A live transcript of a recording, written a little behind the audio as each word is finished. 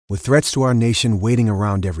With threats to our nation waiting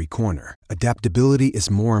around every corner, adaptability is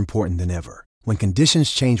more important than ever. When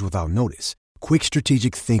conditions change without notice, quick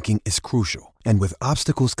strategic thinking is crucial. And with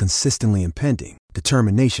obstacles consistently impending,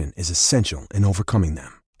 determination is essential in overcoming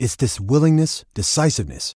them. It's this willingness,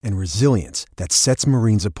 decisiveness, and resilience that sets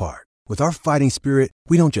Marines apart. With our fighting spirit,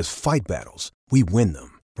 we don't just fight battles, we win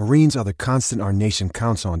them. Marines are the constant our nation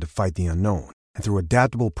counts on to fight the unknown. And through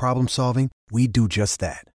adaptable problem solving, we do just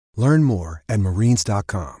that. Learn more at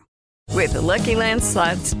marines.com. With the Lucky Land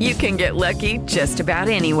Slots, you can get lucky just about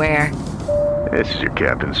anywhere. This is your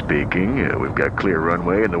captain speaking. We've got clear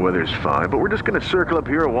runway and the weather's fine, but we're just going to circle up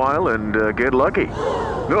here a while and get lucky.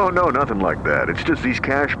 No, nothing like that. It's just these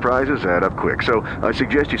cash prizes add up quick. So I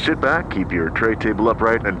suggest you sit back, keep your tray table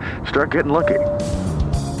upright, and start getting lucky.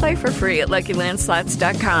 Play for free at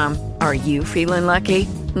LuckyLandSlots.com. Are you feeling lucky?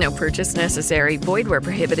 No purchase necessary. Void where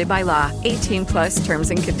prohibited by law. 18+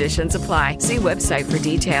 terms and conditions apply. See website for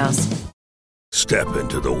details. Step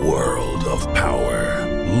into the world of power,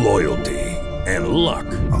 loyalty, and luck.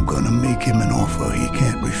 I'm gonna make him an offer he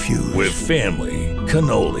can't refuse. With family,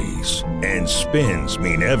 cannolis, and spins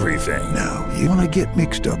mean everything. Now, you wanna get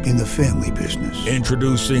mixed up in the family business.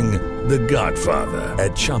 Introducing The Godfather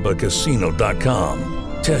at ChumbaCasino.com.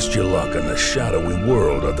 Test your luck in the shadowy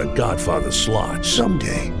world of The Godfather slot.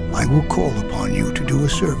 Someday, I will call upon you to do a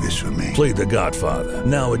service for me. Play The Godfather,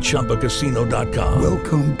 now at ChumbaCasino.com.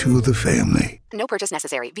 Welcome to the family. No purchase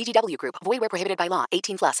necessary. VGW Group. Void where prohibited by law.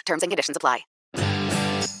 18+. Terms and conditions apply.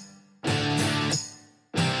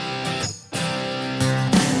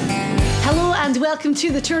 Hello and welcome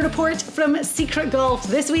to the Tour Report from Secret Golf.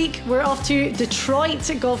 This week we're off to Detroit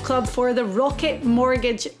Golf Club for the Rocket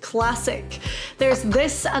Mortgage Classic. There's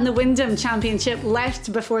this and the Wyndham Championship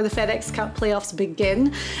left before the FedEx Cup playoffs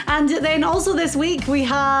begin. And then also this week we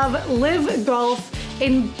have Live Golf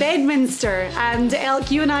in Bedminster. And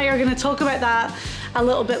Elk, you and I are going to talk about that a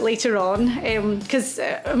little bit later on. Because,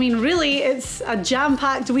 really it's a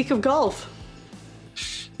jam-packed week of golf.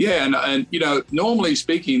 Yeah, and normally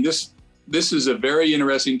speaking, this is a very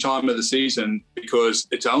interesting time of the season because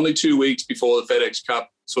it's only 2 weeks before the FedEx Cup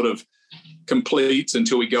sort of completes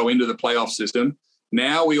until we go into the playoff system.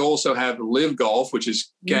 Now we also have Live Golf, which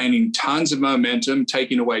is gaining tons of momentum,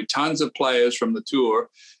 taking away tons of players from the tour.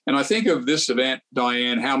 And I think of this event,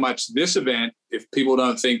 Diane, how much this event, if people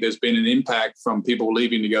don't think there's been an impact from people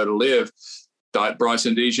leaving to go to Live,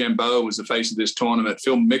 Bryson DeChambeau was the face of this tournament.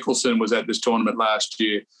 Phil Mickelson was at this tournament last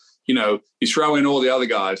year. You throw in all the other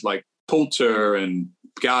guys like Poulter and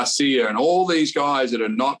Garcia and all these guys that are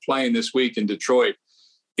not playing this week in Detroit.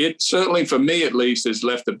 It certainly, for me at least, has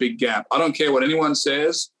left a big gap. I don't care what anyone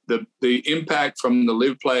says. The impact from the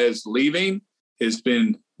Live players leaving has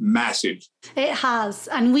been massive. It has.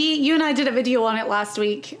 And you and I did a video on it last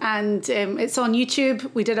week and it's on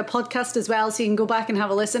YouTube. We did a podcast as well, so you can go back and have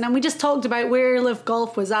a listen. And we just talked about where Live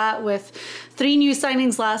Golf was at with 3 new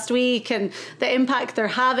signings last week and the impact they're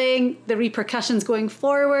having, the repercussions going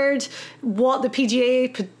forward, what the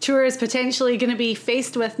PGA Tour is potentially going to be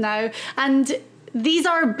faced with now. And these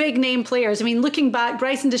are big name players. I mean, looking back,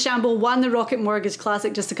 Bryson DeChambeau won the Rocket Mortgage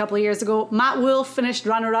Classic just a couple of years ago. Matt Wolff finished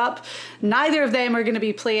runner-up. Neither of them are going to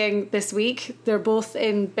be playing this week. They're both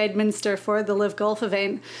in Bedminster for the Live Golf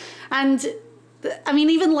event. And,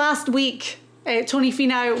 even last week, Tony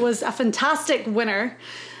Finau was a fantastic winner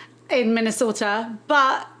in Minnesota,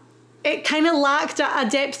 but it kind of lacked a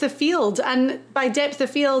depth of field. And by depth of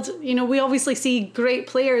field, we obviously see great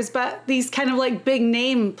players, but these kind of like big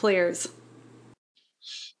name players.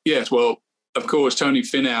 Yes, well, of course, Tony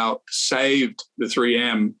Finau saved the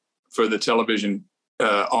 3M for the television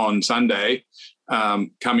on Sunday,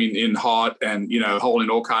 coming in hot and, holding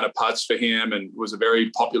all kind of putts for him and was a very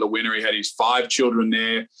popular winner. He had his 5 children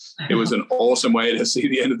there. It was an awesome way to see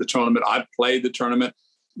the end of the tournament. I played the tournament.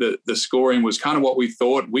 The scoring was kind of what we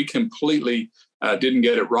thought. We completely didn't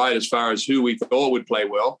get it right as far as who we thought would play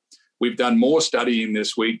well. We've done more studying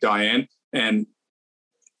this week, Diane, and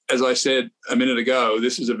as I said a minute ago,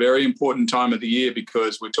 this is a very important time of the year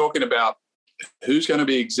because we're talking about who's going to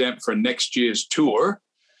be exempt for next year's tour.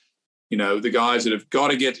 The guys that have got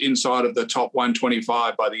to get inside of the top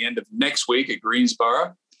 125 by the end of next week at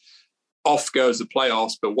Greensboro. Off goes the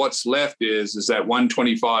playoffs, but what's left is that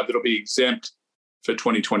 125 that'll be exempt for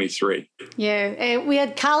 2023. Yeah, we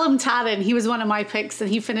had Callum Tarran. He was one of my picks, and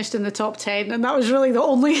he finished in the top 10, and that was really the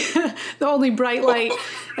only bright light.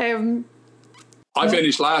 I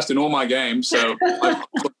finished last in all my games, so I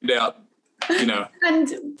find out. you know. And,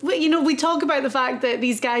 you know, we talk about the fact that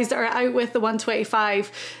these guys that are out with the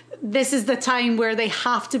 125, this is the time where they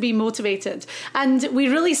have to be motivated. And we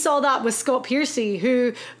really saw that with Scott Piercy,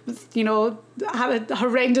 who, you know, had a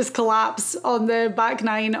horrendous collapse on the back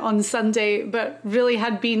nine on Sunday, but really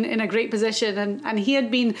had been in a great position. And he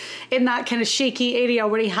had been in that kind of shaky area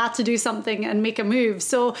where he had to do something and make a move.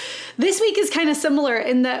 So this week is kind of similar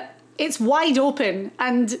in that it's wide open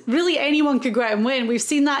and really anyone could go out and win. We've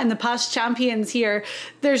seen that in the past champions here.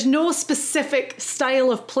 There's no specific style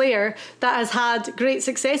of player that has had great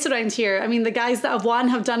success around here. I mean, the guys that have won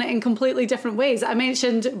have done it in completely different ways. I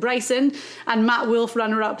mentioned Bryson and Matt Wolff,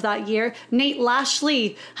 runner-up that year. Nate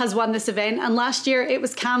Lashley has won this event, and last year it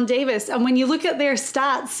was Cam Davis. And when you look at their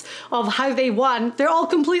stats of how they won, they're all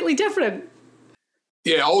completely different.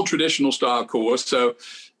 Yeah, old traditional style course. So,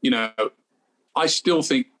 you know, I still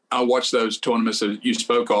think I watched those tournaments that you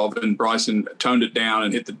spoke of, and Bryson toned it down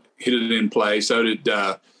and hit it in play. So did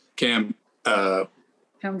Cam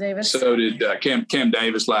Davis. So did Cam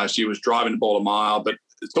Davis last year, was driving the ball a mile. But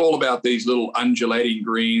it's all about these little undulating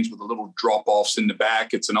greens with the little drop-offs in the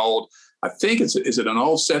back. It's an old, I think is it an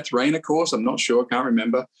old Seth Rayner course? I'm not sure. I can't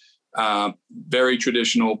remember. Very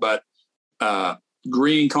traditional, but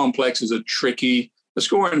green complexes are tricky. The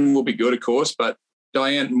scoring will be good, of course, but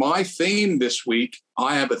Diane, my theme this week,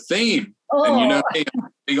 I have a theme. Oh. And you know me, I'm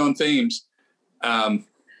big on themes.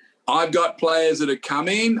 I've got players that are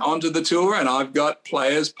coming onto the tour, and I've got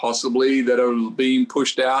players possibly that are being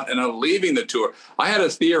pushed out and are leaving the tour. I had a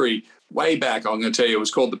theory way back, I'm going to tell you, it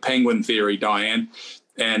was called the Penguin Theory, Diane.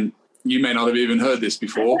 And you may not have even heard this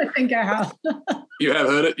before. I think I have. You have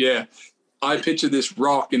heard it? Yeah. I pictured this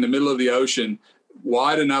rock in the middle of the ocean,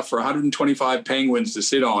 wide enough for 125 penguins to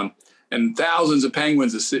sit on. And thousands of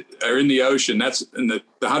penguins are in the ocean. That's and the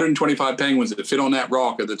 125 penguins that fit on that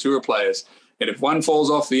rock are the tour players. And if one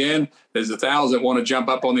falls off the end, there's 1,000 that want to jump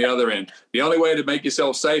up on the other end. The only way to make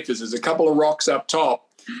yourself safe is there's a couple of rocks up top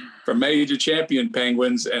for major champion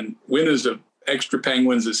penguins and winners of extra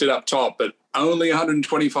penguins that sit up top, but only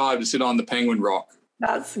 125 to sit on the penguin rock.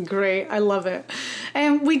 That's great. I love it.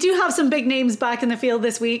 We do have some big names back in the field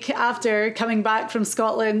this week after coming back from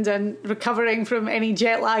Scotland and recovering from any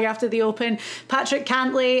jet lag after the Open. Patrick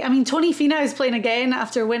Cantlay. I mean, Tony Finau is playing again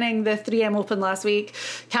after winning the 3M Open last week.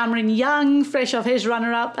 Cameron Young, fresh off his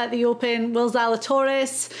runner-up at the Open. Will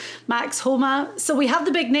Zalatoris, Max Homa. So we have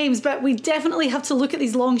the big names, but we definitely have to look at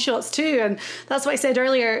these long shots too. And that's what I said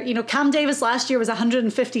earlier. You know, Cam Davis last year was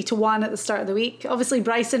 150-1 at the start of the week. Obviously,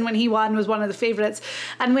 Bryson, when he won, was one of the favourites.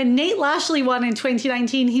 And when Nate Lashley won in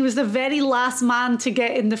 2019, he was the very last man to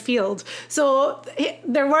get in the field. So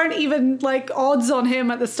there weren't even like odds on him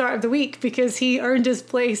at the start of the week because he earned his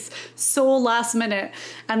place so last minute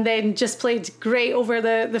and then just played great over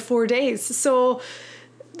the 4 days. So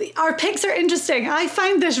our picks are interesting. I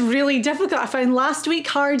found this really difficult. I found last week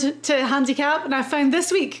hard to handicap, and I found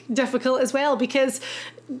this week difficult as well because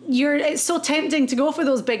it's so tempting to go for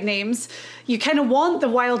those big names. You kind of want the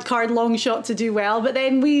wild card long shot to do well, but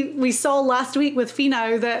then we saw last week with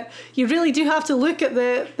Finau that you really do have to look at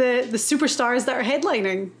the superstars that are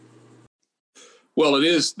headlining. Well, it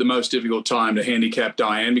is the most difficult time to handicap,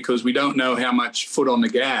 Diane, because we don't know how much foot on the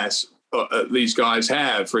gas these guys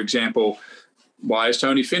have. For example, why is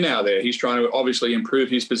Tony Finau there? He's trying to obviously improve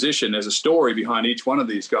his position. There's a story behind each one of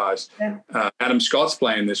these guys. Yeah. Adam Scott's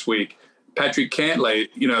playing this week. Patrick Cantlay,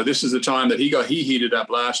 you know, this is the time that he heated up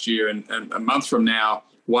last year, and a month from now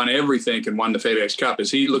won everything and won the FedEx Cup. Is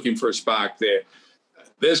he looking for a spark there?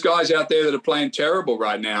 There's guys out there that are playing terrible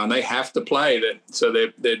right now, and they have to play that. So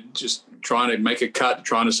they're just trying to make a cut,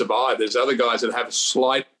 trying to survive. There's other guys that have a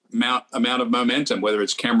slight amount of momentum, whether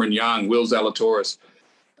it's Cameron Young, Will Zalatoris,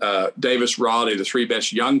 Davis Riley, the three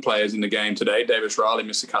best young players in the game today. Davis Riley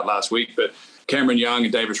missed the cut last week, but Cameron Young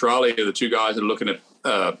and Davis Riley are the two guys that are looking at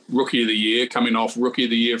Rookie of the Year, coming off Rookie of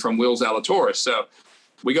the Year from Will Zalatoris. So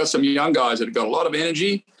we got some young guys that have got a lot of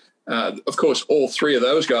energy. Of course, all three of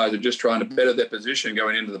those guys are just trying to better their position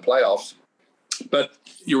going into the playoffs. But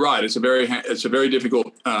you're right; it's a very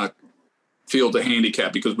difficult field to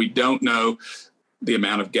handicap because we don't know the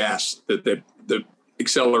amount of gas that the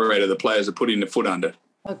accelerator the players are putting their foot under.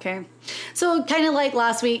 Okay. So kind of like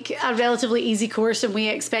last week, a relatively easy course, and we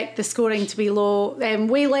expect the scoring to be low.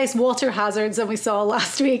 Way less water hazards than we saw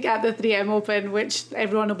last week at the 3M Open, which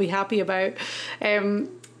everyone will be happy about.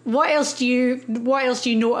 What else do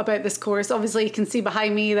you know about this course? Obviously, you can see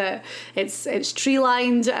behind me that it's tree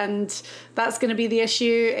lined, and that's going to be the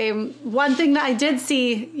issue. One thing that I did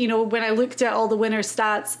see, when I looked at all the winner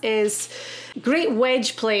stats, is great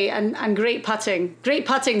wedge play and great putting. Great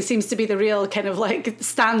putting seems to be the real kind of like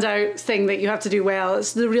standout thing that you have to do well.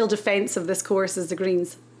 It's the real defense of this course is the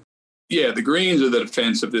greens. Yeah, the greens are the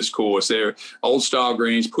defense of this course. They're old-style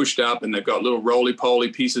greens pushed up, and they've got little roly-poly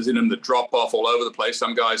pieces in them that drop off all over the place.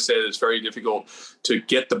 Some guys said it's very difficult to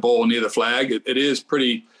get the ball near the flag. It is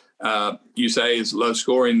pretty, you say, is low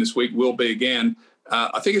scoring this week, will be again.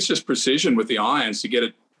 I think it's just precision with the irons to get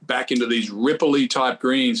it back into these ripply type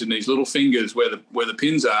greens and these little fingers where the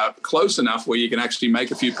pins are close enough where you can actually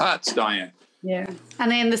make a few putts, Diane. Yeah.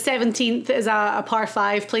 And then the 17th is a par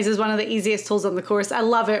 5, plays as one of the easiest holes on the course. I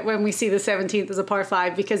love it when we see the 17th as a par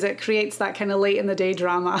 5 because it creates that kind of late in the day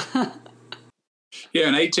drama. Yeah,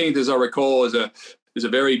 and 18th, as I recall, is a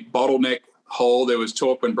very bottleneck hole. There was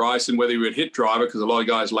talk when Bryson whether he would hit driver because a lot of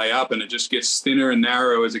guys lay up and it just gets thinner and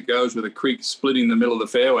narrow as it goes with a creek splitting the middle of the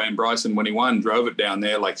fairway. And Bryson, when he won, drove it down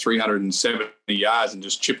there like 370 yards and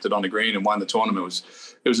just chipped it on the green and won the tournament.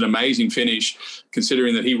 It was an amazing finish,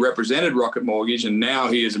 considering that he represented Rocket Mortgage, and now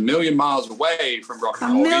he is a million miles away from Rocket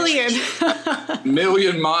Mortgage. A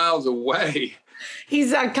million miles away.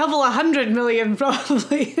 He's a couple of 100 million,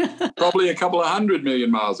 probably. Probably a couple of 100 million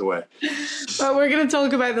miles away. But we're going to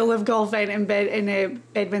talk about the Live Golf event in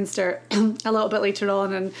Bedminster a little bit later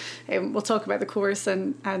on, and we'll talk about the course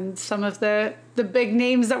and some of the big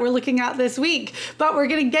names that we're looking at this week. But we're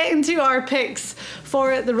going to get into our picks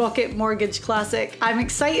for the Rocket Mortgage Classic. I'm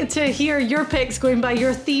excited to hear your picks going by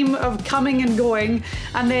your theme of coming and going,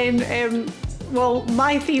 and then well,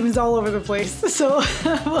 my theme is all over the place, so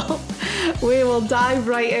we will dive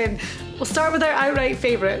right in. We'll start with our outright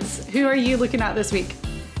favourites. Who are you looking at this week?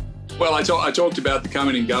 Well, I talked about the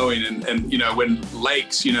coming and going, and when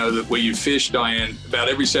lakes, where you fish, Diane, about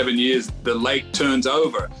every 7 years, the lake turns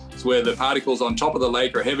over. It's where the particles on top of the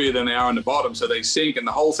lake are heavier than they are on the bottom, so they sink and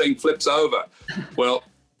the whole thing flips over. Well,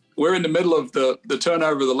 we're in the middle of the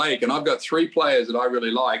turnover of the lake, and I've got 3 players that I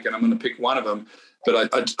really like, and I'm going to pick one of them.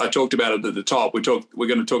 But I talked about it at the top. We're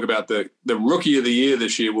going to talk about the rookie of the year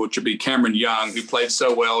this year, which would be Cameron Young, who played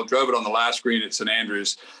so well, drove it on the last green at St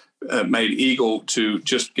Andrews, made eagle to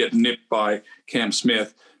just get nipped by Cam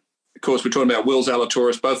Smith. Of course, we're talking about Will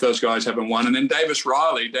Zalatoris. Both those guys haven't won. And then Davis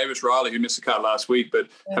Riley, who missed the cut last week, but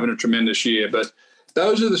having a tremendous year. But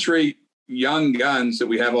those are the 3 young guns that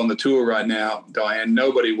we have on the tour right now, Diane.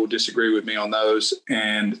 Nobody will disagree with me on those.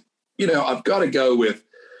 And, I've got to go with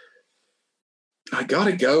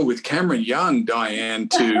Cameron Young, Diane,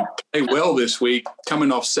 to play well this week,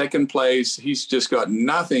 coming off second place. He's just got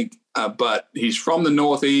nothing, but he's from the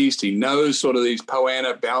Northeast. He knows sort of these Poa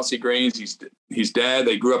annua bouncy greens. His dad,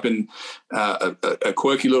 they grew up in a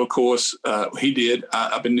quirky little course. He did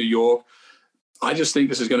up in New York. I just think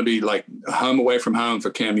this is going to be like home away from home for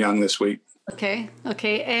Cam Young this week. Okay.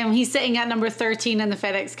 He's sitting at number 13 in the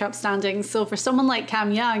FedEx Cup standings. So for someone like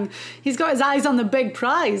Cam Young, he's got his eyes on the big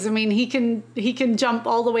prize. I mean, he can jump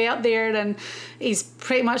all the way up there, and he's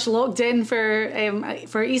pretty much locked in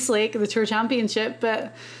for Eastlake, the Tour Championship.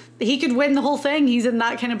 But he could win the whole thing. He's in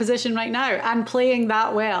that kind of position right now and playing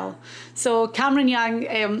that well. So Cameron Young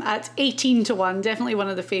at 18-1, definitely one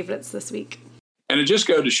of the favourites this week. And it just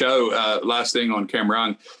goes to show, last thing on Cam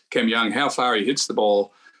Young, how far he hits the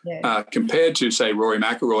ball. Yeah. Compared to, say, Rory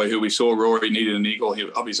McIlroy, who we saw Rory needed an eagle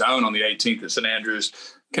of his own on the 18th at St Andrews,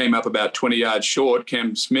 came up about 20 yards short.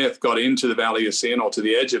 Cam Smith got into the Valley of Sin or to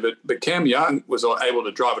the edge of it, but Cam Young was able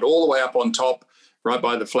to drive it all the way up on top, right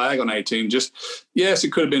by the flag on 18. Just, yes,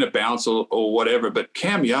 it could have been a bounce or whatever, but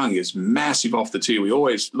Cam Young is massive off the tee. We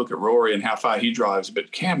always look at Rory and how far he drives,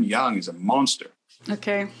 but Cam Young is a monster.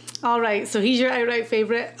 Okay. All right. So he's your outright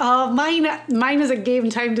favourite. Mine is a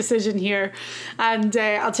game time decision here. And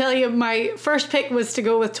I'll tell you, my first pick was to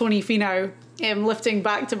go with Tony Finau, lifting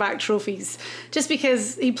back-to-back trophies, just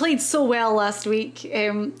because he played so well last week.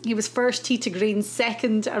 He was first tee to green,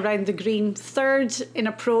 second around the green, third in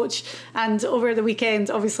approach, and over the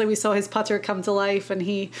weekend obviously we saw his putter come to life, and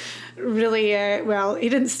he really he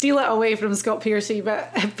didn't steal it away from Scott Piercy,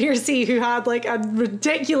 but Piercy, who had like a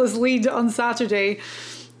ridiculous lead on Saturday,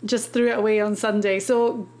 just threw it away on Sunday.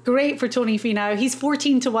 So great for Tony Finau. He's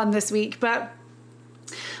 14-1 this week, but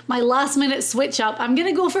my last minute switch up, I'm going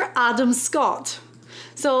to go for Adam Scott.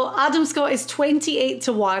 So Adam Scott is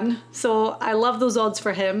 28-1. So I love those odds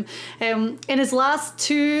for him. In his last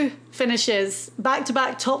 2 finishes,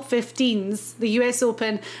 back-to-back top 15s, the US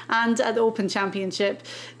Open and at the Open Championship,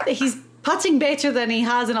 he's putting better than he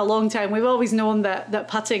has in a long time. We've always known that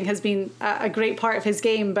putting has been a great part of his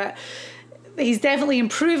game, but he's definitely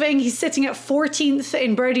improving. He's sitting at 14th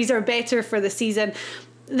in birdies or better for the season.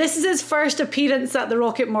 This is his first appearance at the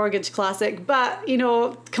Rocket Mortgage Classic, but, you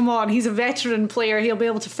know, come on, he's a veteran player. He'll be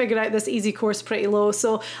able to figure out this easy course pretty low.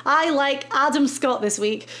 So I like Adam Scott this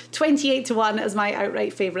week, 28-1 as my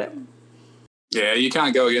outright favourite. Yeah, you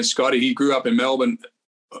can't go against Scotty. He grew up in Melbourne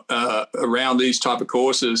around these type of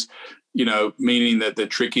courses, you know, meaning that they're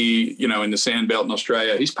tricky, you know, in the sand belt in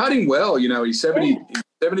Australia. He's putting well, you know, he's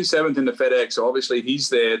 77th in the FedEx. So obviously he's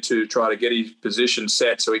there to try to get his position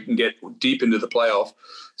set so he can get deep into the playoff.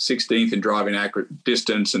 16th in driving accurate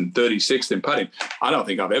distance and 36th in putting. I don't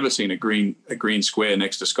think I've ever seen a green square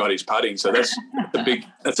next to Scotty's putting. So that's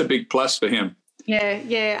a big plus for him.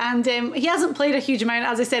 Yeah, and he hasn't played a huge amount.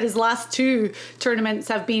 As I said, his last two tournaments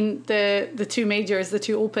have been the two majors, the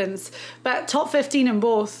two opens, but top 15 in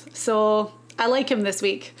both. So I like him this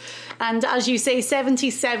week. And as you say,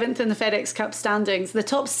 77th in the FedEx Cup standings. The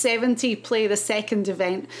top 70 play the second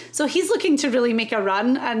event. So he's looking to really make a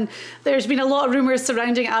run. And there's been a lot of rumours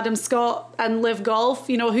surrounding Adam Scott and Live Golf.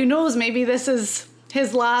 You know, who knows, maybe this is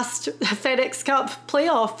his last FedEx Cup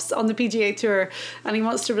playoffs on the PGA Tour and he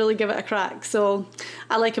wants to really give it a crack. So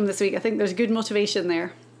I like him this week. I think there's good motivation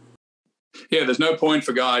there. Yeah, there's no point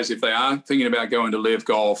for guys if they are thinking about going to Live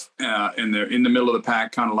Golf and they're in the middle of the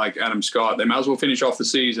pack, kind of like Adam Scott. They might as well finish off the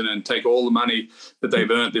season and take all the money that they've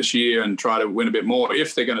earned this year and try to win a bit more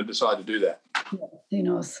if they're going to decide to do that. Yeah, who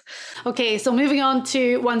knows? Okay, so moving on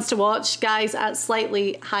to ones to watch, guys at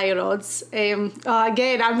slightly higher odds.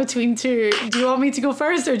 Again, I'm between two. Do you want me to go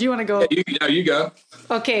first or do you want to go? Yeah, you go.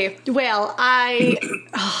 Okay, well, I'm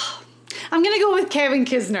going to go with Kevin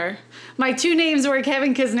Kisner. My two names were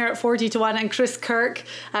Kevin Kisner at 40-1 and Chris Kirk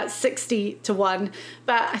at 60-1.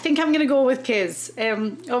 But I think I'm going to go with Kiz.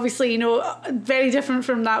 Obviously, you know, very different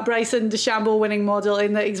from that Bryson DeChambeau winning model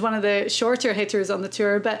in that he's one of the shorter hitters on the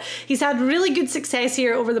tour. But he's had really good success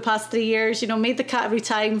here over the past 3 years. You know, made the cut every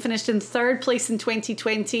time, finished in third place in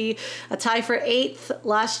 2020, a tie for 8th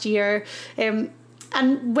last year.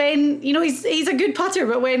 And when, you know, he's a good putter,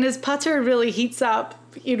 but when his putter really heats up,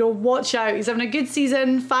 you know, watch out. He's having a good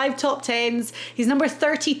season, 5 top 10s. He's number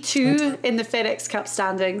 32 in the FedEx Cup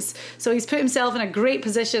standings. So he's put himself in a great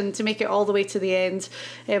position to make it all the way to the end.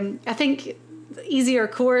 I think easier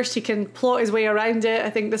course, he can plot his way around it. I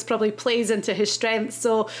think this probably plays into his strengths.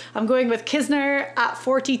 So I'm going with Kisner at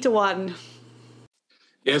 40-1.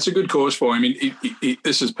 Yeah, it's a good course for him. I mean,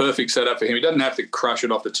 this is perfect setup for him. He doesn't have to crush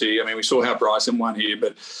it off the tee. I mean, we saw how Bryson won here,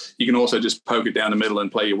 but you can also just poke it down the middle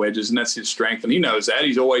and play your wedges, and that's his strength. And he knows that.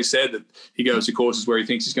 He's always said that he goes to courses where he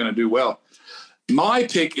thinks he's going to do well. My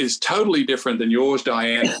pick is totally different than yours,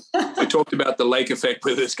 Diane. We talked about the lake effect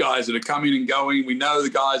with these guys that are coming and going. We know the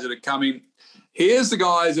guys that are coming. Here's the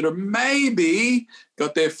guys that are maybe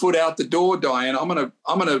got their foot out the door, Diane. I'm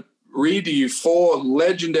gonna read to you 4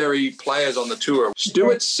 legendary players on the tour.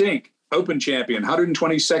 Stuart Sink, Open champion,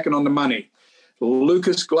 122nd on the money.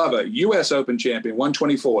 Lucas Glover, US Open champion,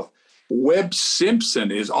 124th. Webb Simpson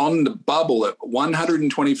is on the bubble at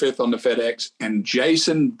 125th on the FedEx. And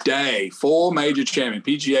Jason Day, 4 major champion,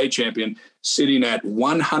 PGA champion, sitting at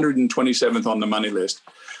 127th on the money list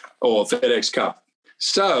or FedEx Cup.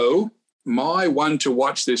 So my one to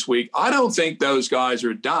watch this week, I don't think those guys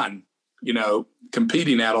are done, you know,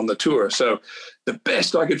 competing out on the tour. So the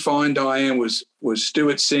best I could find, Diane, was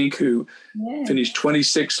Stuart Sink, who finished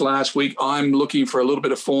 26th last week. I'm looking for a little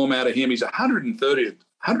bit of form out of him. He's 130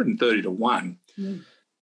 to 1.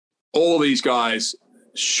 All these guys,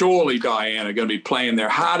 surely, Diane, are going to be playing their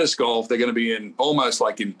hardest golf. They're going to be in almost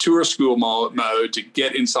like in tour school mode to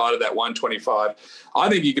get inside of that 125. I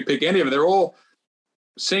think you could pick any of them. They're all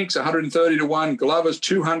Sink's 130 to 1, Glover's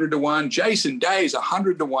 200 to 1, Jason Day's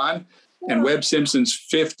 100 to 1. And Webb Simpson's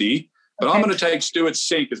 50. But I'm going to take Stuart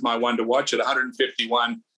Sink as my one to watch at 150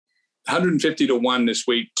 to 1 this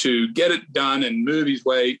week to get it done and move his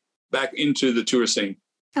way back into the tour scene.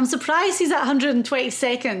 I'm surprised he's at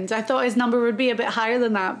 122nd. I thought his number would be a bit higher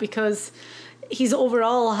than that because he's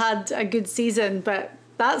overall had a good season, but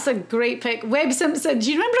that's a great pick. Webb Simpson,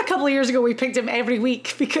 do you remember a couple of years ago we picked him every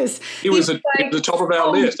week because he was at the top of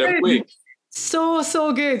our list every week.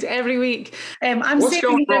 So good every week. What's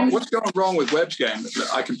going wrong with Webb's game?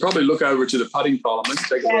 I can probably look over to the putting column and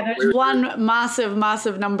take a look. There's one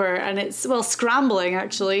massive number, and it's, well, scrambling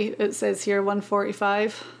actually. It says here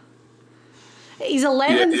 145. He's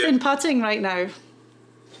 11th in putting right now.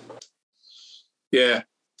 Yeah,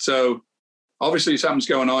 so obviously something's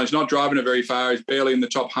going on. He's not driving it very far. He's barely in the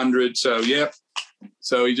top 100. So,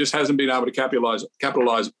 So he just hasn't been able to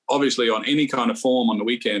capitalize obviously on any kind of form on the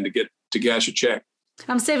weekend to get to cash a check.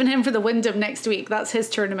 I'm saving him for the Wyndham next week. That's his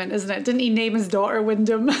tournament, isn't it? Didn't he name his daughter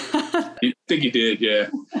Wyndham? I think he did, yeah.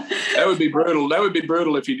 That would be brutal. That would be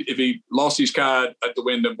brutal if he lost his card at the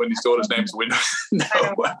Wyndham when his daughter's name's Wyndham.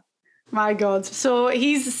 No. My God. So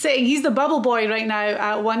he's the bubble boy right now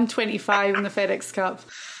at 125 in the FedEx Cup.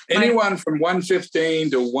 Anyone from 115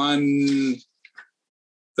 to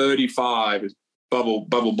 135 is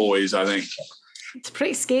bubble boys, I think. It's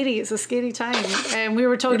pretty scary. It's a scary time. We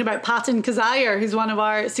were talking about Patton Kizzire, who's one of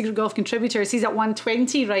our Secret Golf contributors. He's at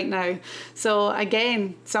 120 right now. So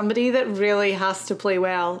again, somebody that really has to play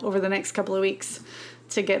well over the next couple of weeks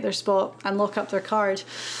to get their spot and lock up their card.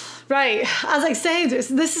 Right, as I said,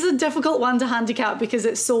 this is a difficult one to handicap because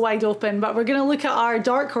it's so wide open, but we're going to look at our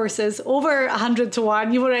dark horses over 100 to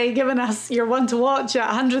 1. You've already given us your one to watch at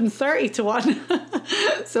 130 to 1.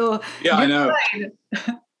 So yeah, I know.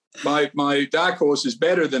 My dark horse is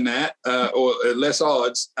better than that, or less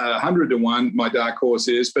odds. 100 to 1, my dark horse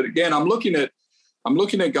is. But again, I'm looking at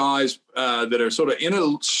guys that are sort of in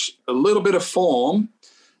a little bit of form,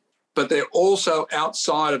 but they're also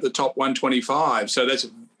outside of the top 125. So that's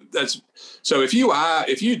so if you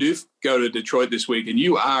do go to Detroit this week and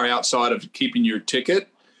you are outside of keeping your ticket,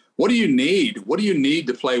 what do you need? What do you need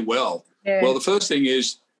to play well? Yeah. Well, the first thing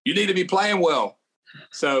is you need to be playing well.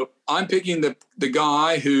 So I'm picking the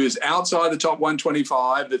guy who is outside the top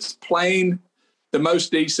 125, that's playing the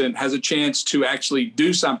most decent, has a chance to actually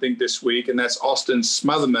do something this week, and that's Austin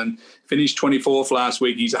Smotherman. Finished 24th last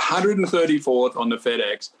week. He's 134th on the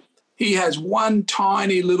FedEx. He has one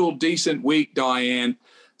tiny little decent week, Diane,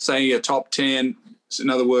 saying a top 10. In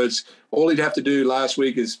other words, all he'd have to do last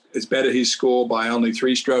week is better his score by only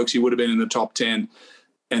 3 strokes. He would have been in the top 10,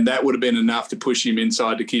 and that would have been enough to push him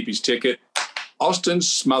inside to keep his ticket. Austin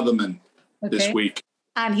Smotherman this week.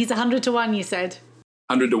 And he's 100 to 1, you said?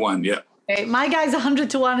 100 to 1, yeah. Okay, my guy's 100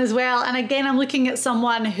 to 1 as well. And again, I'm looking at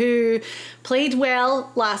someone who played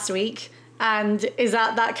well last week and is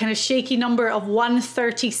at that kind of shaky number of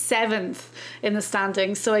 137th in the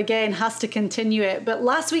standings. So again, has to continue it. But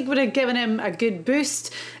last week would have given him a good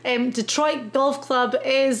boost. Detroit Golf Club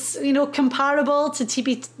is, comparable to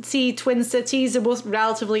TPC Twin Cities. They're both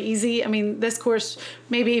relatively easy. I mean, this course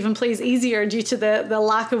maybe even plays easier due to the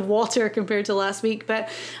lack of water compared to last week. But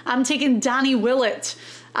I'm taking Danny Willett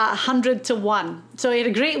at 100 to 1. So he had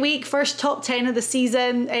a great week, first top 10 of the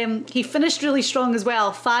season. He finished really strong as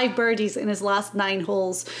well, 5 birdies in his last 9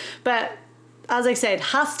 holes. But as I said,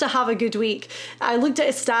 has to have a good week. I looked at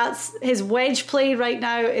his stats. His wedge play right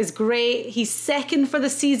now is great. He's second for the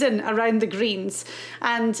season around the greens.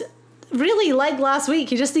 And really, like last week,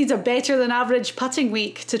 he just needs a better than average putting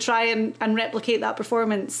week to try and replicate that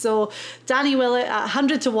performance. So Danny Willett at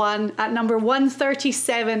 100 to 1 at number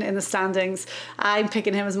 137 in the standings. I'm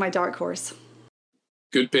picking him as my dark horse.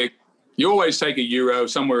 Good pick. You always take a Euro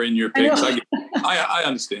somewhere in your picks. I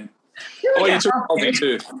understand. Oh, you took an Aussie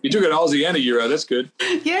too. You took an Aussie and a Euro. That's good.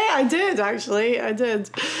 Yeah, I did, actually. I did.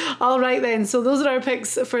 All right, then. So those are our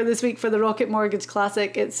picks for this week for the Rocket Mortgage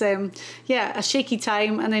Classic. It's, a shaky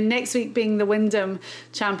time. And then next week being the Wyndham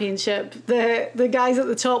Championship, the guys at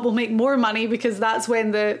the top will make more money because that's when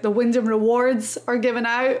the Wyndham rewards are given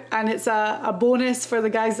out. And it's a bonus for the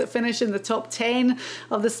guys that finish in the top 10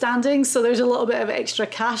 of the standings. So there's a little bit of extra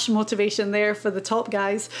cash motivation there for the top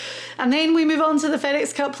guys. And then we move on to the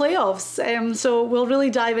FedEx Cup playoffs. So we'll really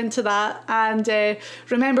dive into that. And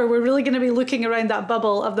remember, we're really going to be looking around that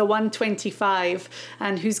bubble of the 125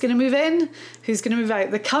 and who's going to move in, who's going to move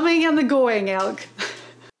out. The coming and the going, Elk.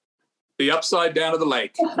 The upside down of the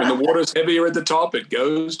lake. When the water's heavier at the top, it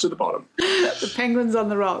goes to the bottom. The penguins on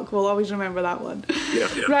the rock. We'll always remember that one. Yeah.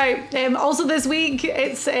 Right. Also this week,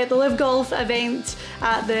 it's the Live Golf event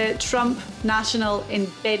at the Trump National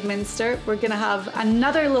in Bedminster. We're going to have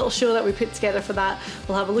another little show that we put together for that.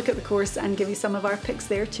 We'll have a look at the course and give you some of our picks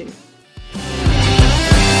there too.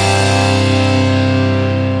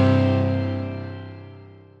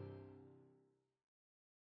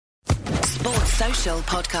 Social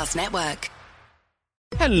Podcast Network.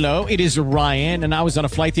 Hello, it is Ryan, and I was on a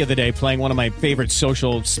flight the other day playing one of my favorite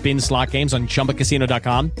social spin slot games on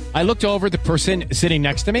ChumbaCasino.com. I looked over at the person sitting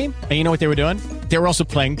next to me, and you know what they were doing? They were also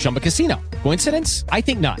playing Chumba Casino. Coincidence? I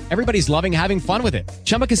think not. Everybody's loving having fun with it.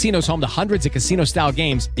 Chumba Casino is home to hundreds of casino-style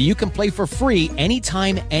games that you can play for free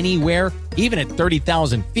anytime, anywhere, even at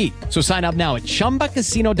 30,000 feet. So sign up now at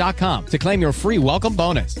ChumbaCasino.com to claim your free welcome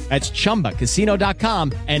bonus. That's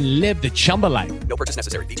ChumbaCasino.com and live the Chumba life. No purchase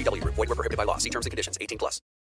necessary. VGW. Void where prohibited by law. See terms and conditions. 18+.